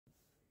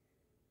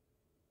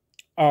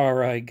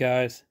Alright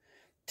guys,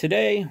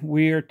 today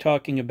we are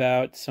talking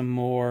about some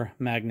more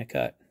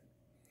Magnacut.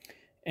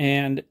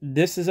 And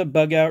this is a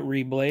Bugout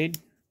reblade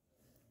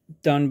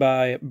done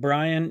by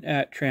Brian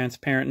at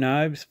Transparent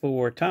Knives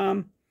for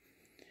Tom.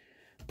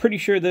 Pretty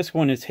sure this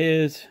one is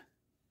his.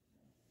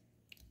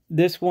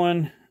 This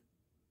one,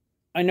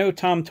 I know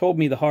Tom told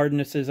me the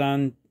hardness is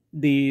on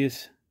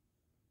these.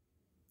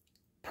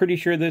 Pretty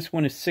sure this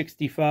one is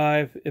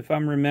 65 if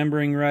I'm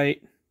remembering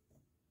right.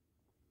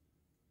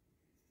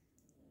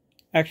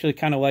 Actually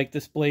kind of like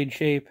this blade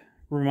shape.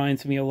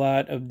 Reminds me a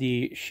lot of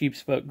the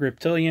sheep's foot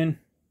griptilian.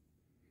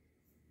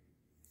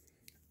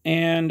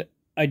 And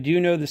I do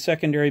know the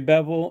secondary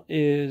bevel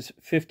is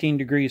 15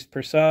 degrees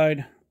per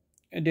side.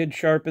 I did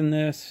sharpen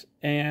this,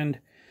 and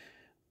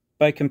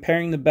by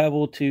comparing the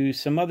bevel to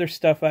some other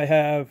stuff I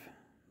have,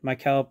 my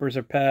calipers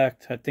are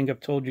packed. I think I've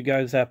told you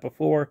guys that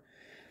before.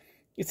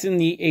 It's in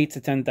the 8 to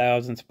 10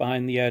 thousandths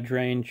behind the edge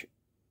range.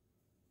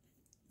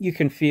 You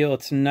can feel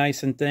it's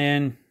nice and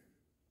thin.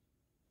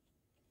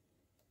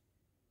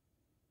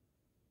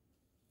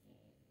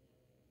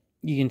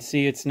 You can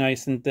see it's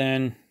nice and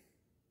thin.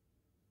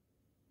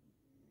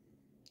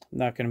 I'm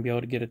not going to be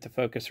able to get it to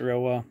focus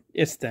real well.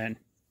 It's thin.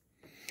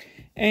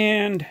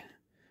 And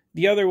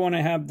the other one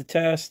I have to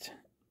test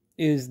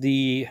is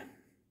I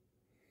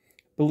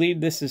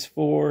believe this is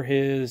for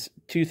his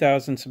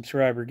 2,000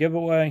 subscriber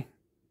giveaway.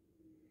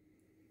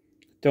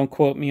 Don't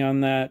quote me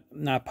on that.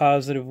 I'm not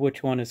positive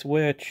which one is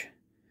which.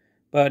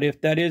 But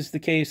if that is the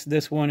case,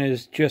 this one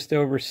is just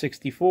over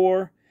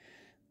 64.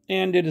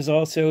 And it is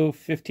also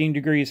 15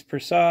 degrees per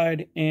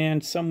side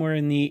and somewhere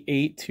in the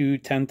 8 to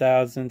 10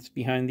 thousandths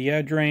behind the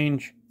edge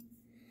range.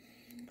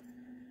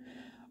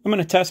 I'm going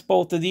to test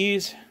both of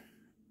these.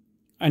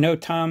 I know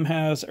Tom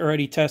has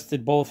already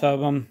tested both of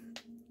them.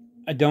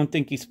 I don't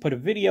think he's put a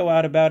video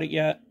out about it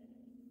yet.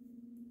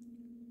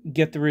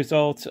 Get the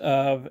results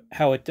of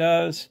how it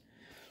does.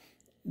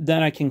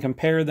 Then I can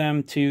compare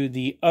them to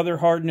the other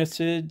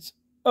hardnesses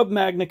of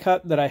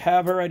Magnacut that I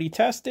have already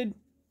tested,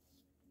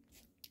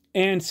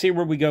 and see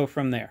where we go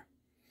from there.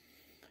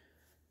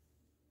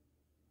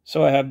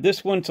 So I have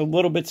this one, it's a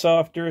little bit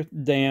softer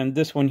than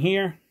this one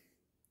here.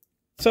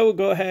 So we'll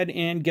go ahead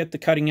and get the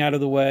cutting out of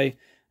the way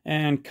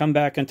and come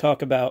back and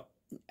talk about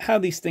how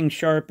these things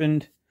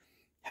sharpened,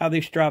 how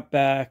they strop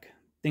back,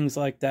 things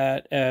like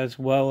that, as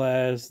well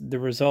as the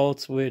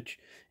results, which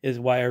is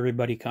why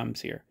everybody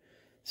comes here.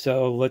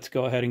 So let's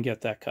go ahead and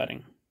get that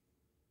cutting.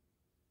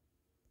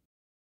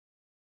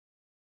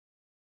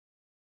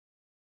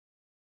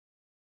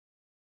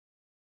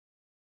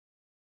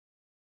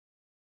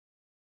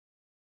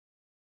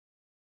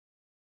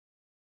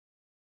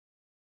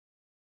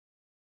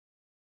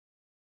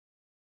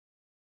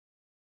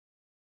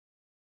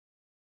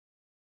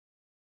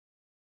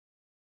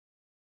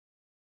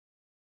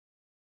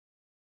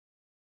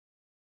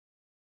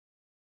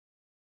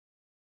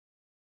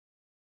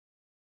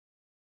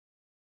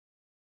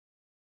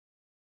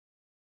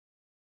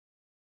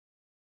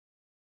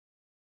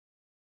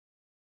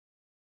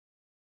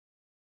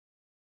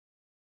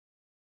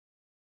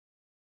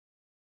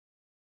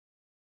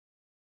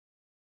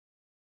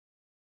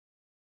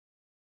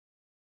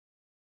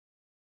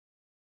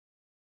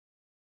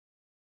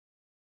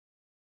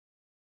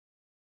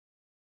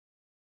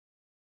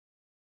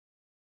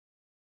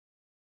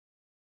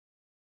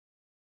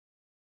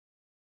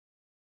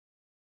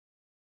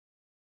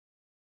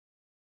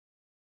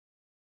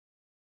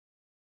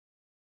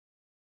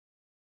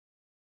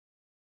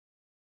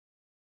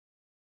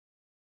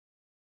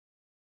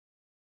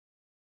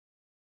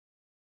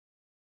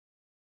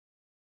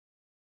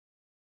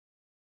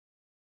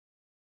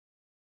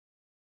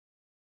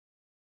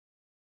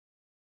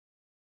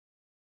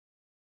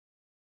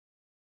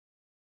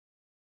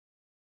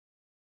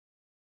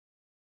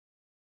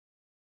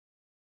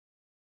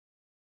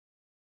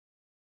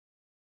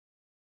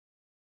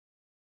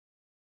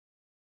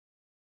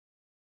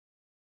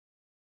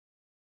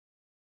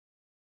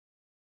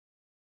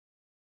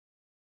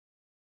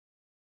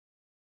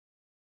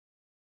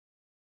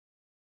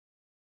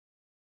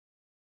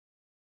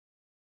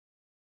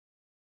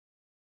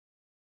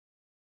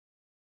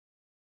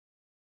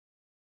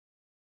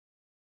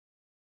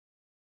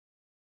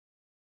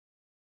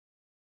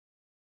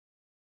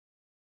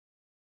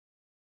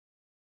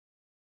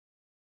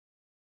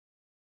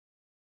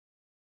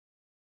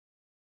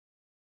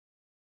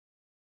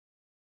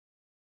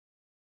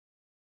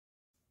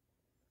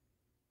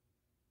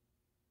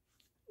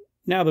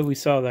 Now that we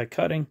saw that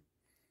cutting,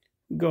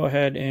 go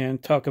ahead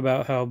and talk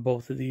about how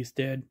both of these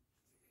did.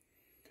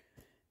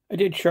 I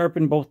did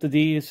sharpen both of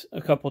these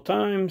a couple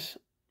times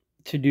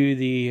to do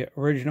the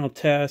original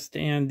test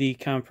and the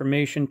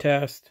confirmation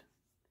test.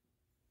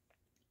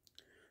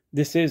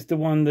 This is the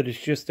one that is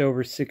just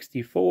over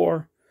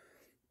 64.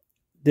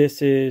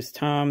 This is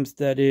Tom's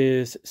that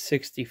is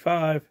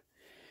 65.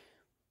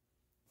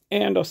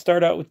 And I'll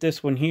start out with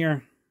this one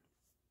here.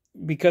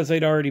 Because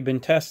they'd already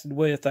been tested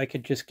with, I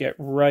could just get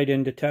right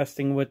into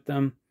testing with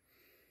them.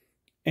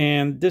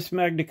 And this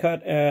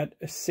Magnacut at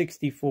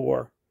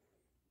 64.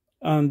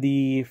 On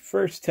the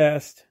first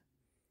test,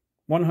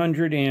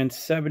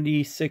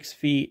 176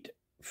 feet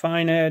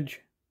fine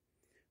edge,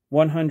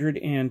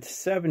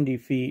 170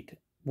 feet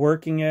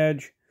working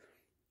edge,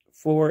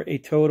 for a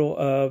total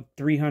of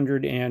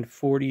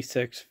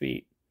 346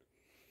 feet.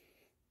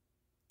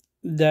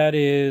 That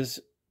is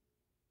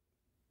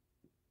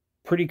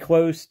pretty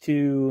close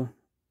to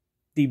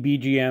the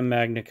BGM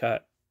Magnacut.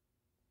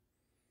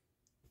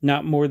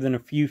 Not more than a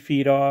few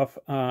feet off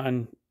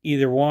on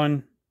either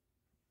one.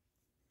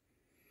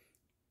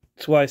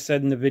 That's why I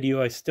said in the video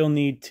I still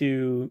need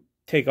to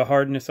take a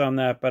hardness on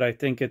that, but I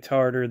think it's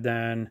harder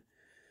than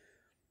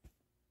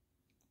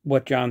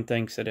what John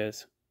thinks it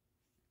is.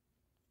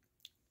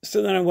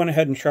 So then I went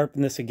ahead and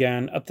sharpened this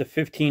again up to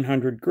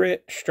 1500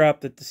 grit,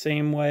 stropped it the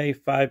same way,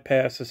 5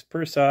 passes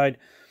per side,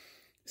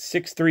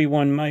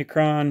 631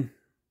 micron,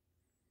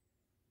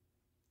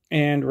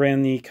 and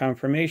ran the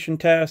confirmation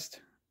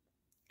test.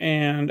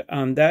 And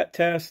on that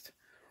test,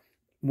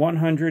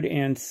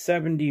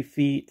 170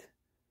 feet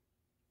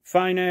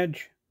fine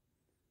edge,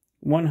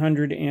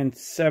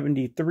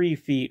 173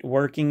 feet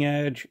working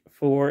edge,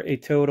 for a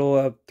total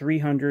of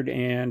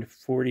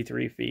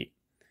 343 feet.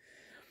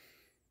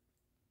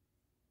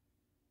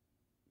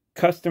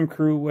 Custom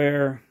crew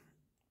wear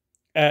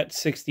at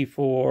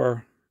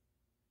 64.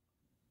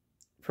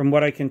 From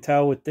what I can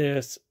tell with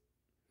this,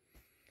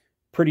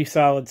 pretty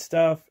solid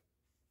stuff.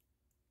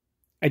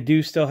 I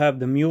do still have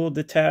the mule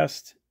to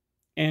test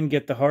and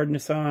get the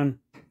hardness on.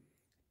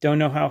 Don't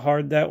know how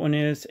hard that one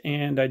is,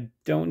 and I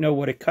don't know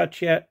what it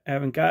cuts yet. I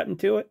haven't gotten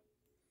to it.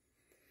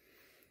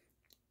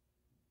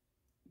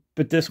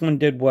 But this one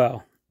did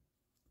well.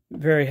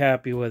 Very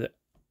happy with it.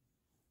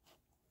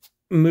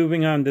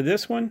 Moving on to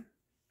this one.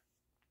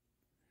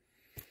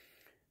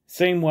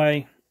 Same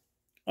way,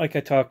 like I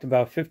talked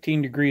about,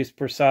 15 degrees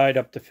per side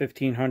up to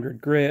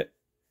 1500 grit,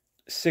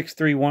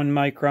 631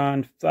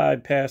 micron,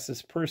 5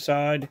 passes per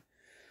side,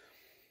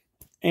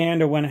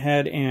 and I went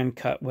ahead and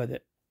cut with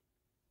it.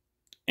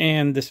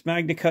 And this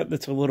Magnacut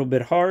that's a little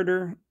bit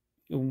harder,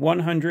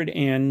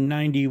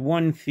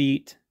 191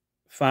 feet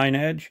fine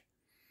edge,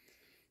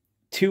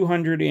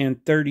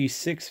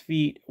 236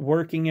 feet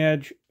working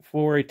edge,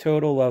 for a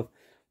total of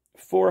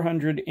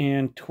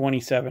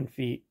 427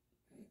 feet.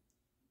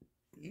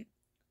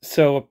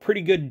 So a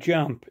pretty good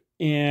jump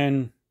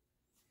in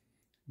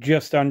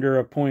just under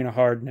a point of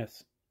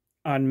hardness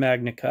on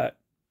Magnacut.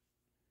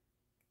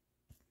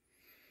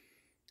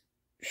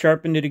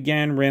 Sharpened it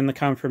again, ran the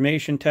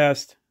confirmation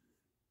test.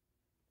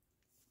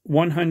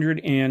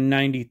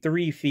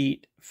 193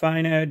 feet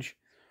fine edge,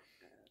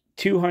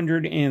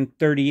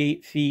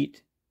 238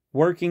 feet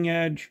working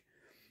edge,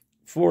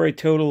 for a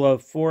total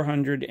of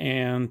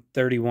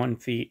 431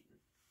 feet.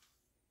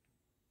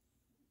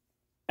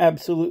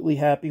 Absolutely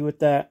happy with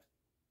that.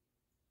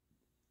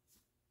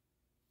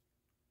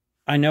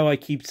 I know I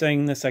keep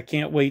saying this, I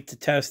can't wait to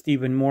test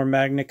even more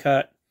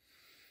Magnacut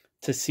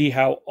to see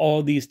how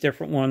all these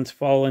different ones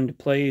fall into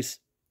place,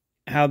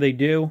 how they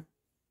do.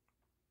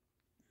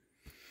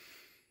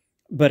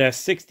 But a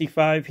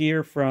 65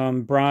 here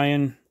from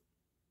Brian,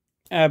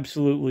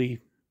 absolutely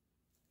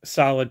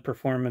solid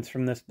performance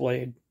from this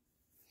blade.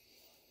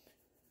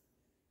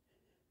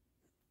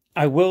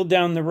 I will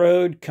down the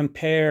road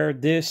compare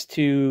this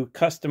to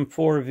Custom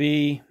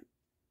 4V,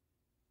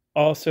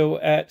 also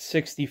at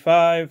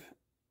 65,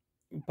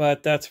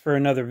 but that's for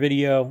another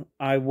video.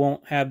 I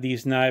won't have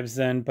these knives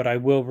then, but I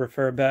will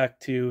refer back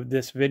to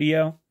this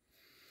video.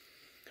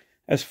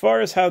 As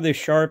far as how this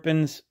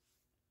sharpens,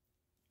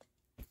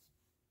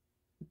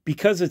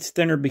 because it's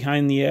thinner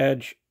behind the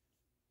edge,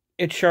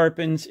 it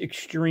sharpens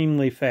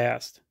extremely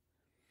fast.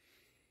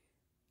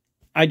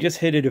 I just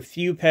hit it a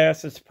few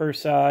passes per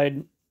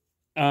side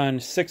on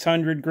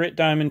 600 grit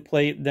diamond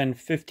plate, then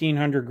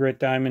 1500 grit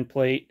diamond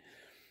plate,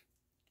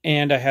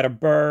 and I had a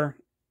burr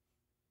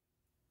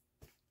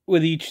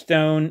with each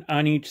stone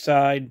on each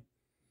side.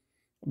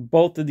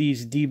 Both of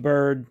these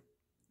deburred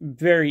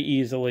very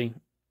easily.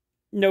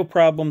 No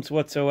problems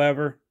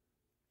whatsoever.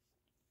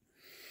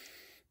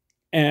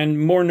 And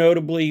more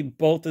notably,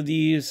 both of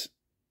these,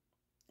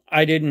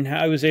 I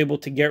was able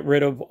to get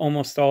rid of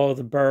almost all of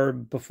the burr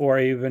before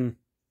I even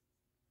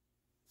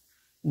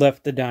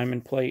left the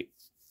diamond plate,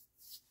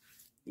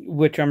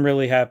 which I'm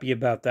really happy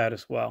about that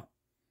as well.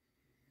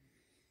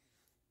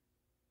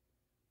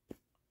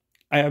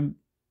 I've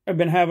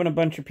been having a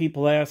bunch of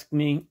people ask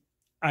me,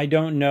 I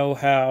don't know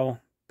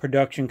how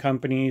production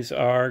companies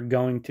are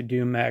going to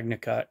do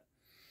Magnacut.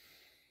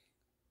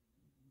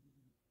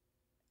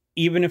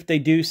 Even if they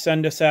do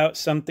send us out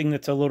something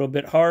that's a little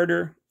bit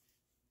harder,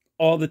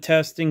 all the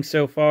testing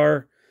so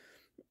far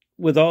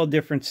with all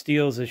different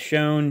steels has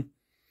shown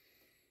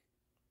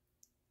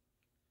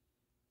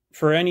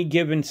for any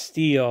given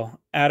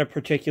steel at a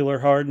particular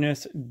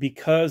hardness,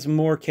 because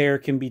more care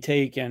can be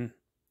taken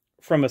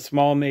from a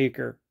small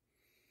maker,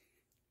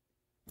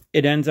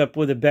 it ends up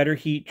with a better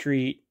heat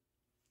treat,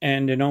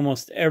 and in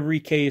almost every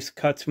case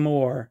cuts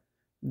more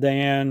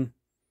than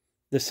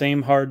the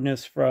same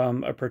hardness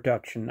from a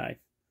production knife.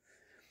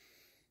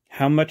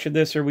 How much of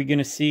this are we going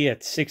to see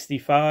at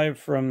 65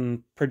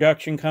 from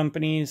production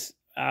companies?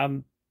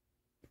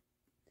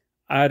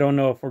 I don't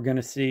know if we're going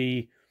to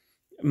see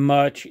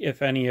much,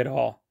 if any at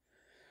all.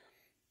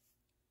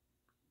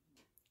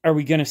 Are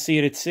we going to see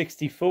it at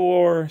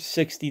 64,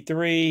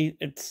 63?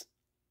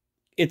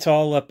 It's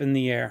all up in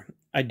the air.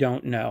 I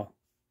don't know.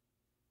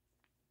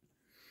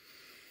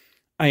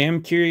 I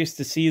am curious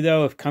to see,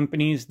 though, if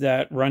companies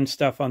that run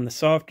stuff on the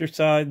softer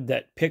side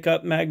that pick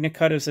up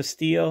Magnacut as a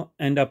steel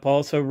end up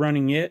also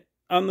running it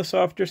on the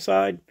softer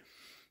side,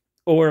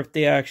 or if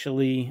they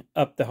actually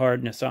up the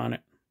hardness on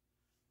it.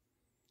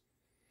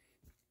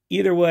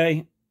 Either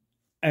way,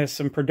 as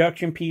some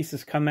production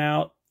pieces come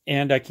out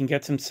and I can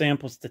get some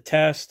samples to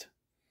test,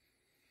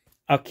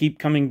 I'll keep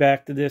coming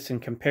back to this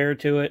and compare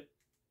to it.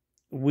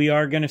 We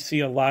are going to see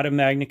a lot of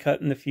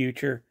Magnacut in the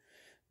future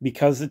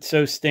because it's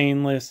so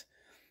stainless,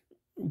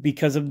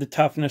 because of the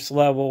toughness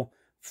level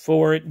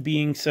for it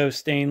being so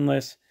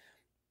stainless,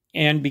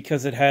 and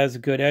because it has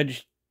good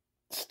edge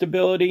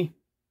stability.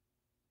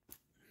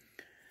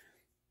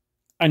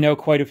 I know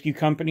quite a few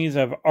companies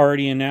have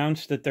already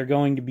announced that they're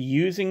going to be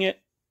using it.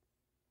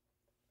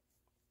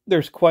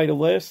 There's quite a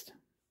list.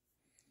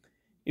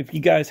 If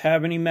you guys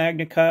have any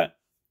Magnacut,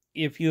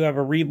 if you have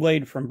a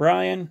reblade from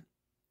Brian,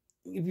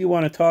 if you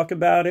want to talk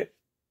about it,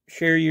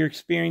 share your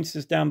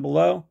experiences down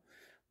below.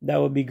 That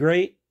would be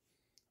great.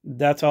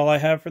 That's all I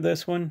have for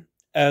this one.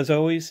 As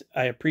always,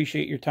 I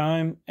appreciate your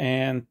time,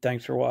 and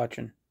thanks for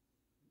watching.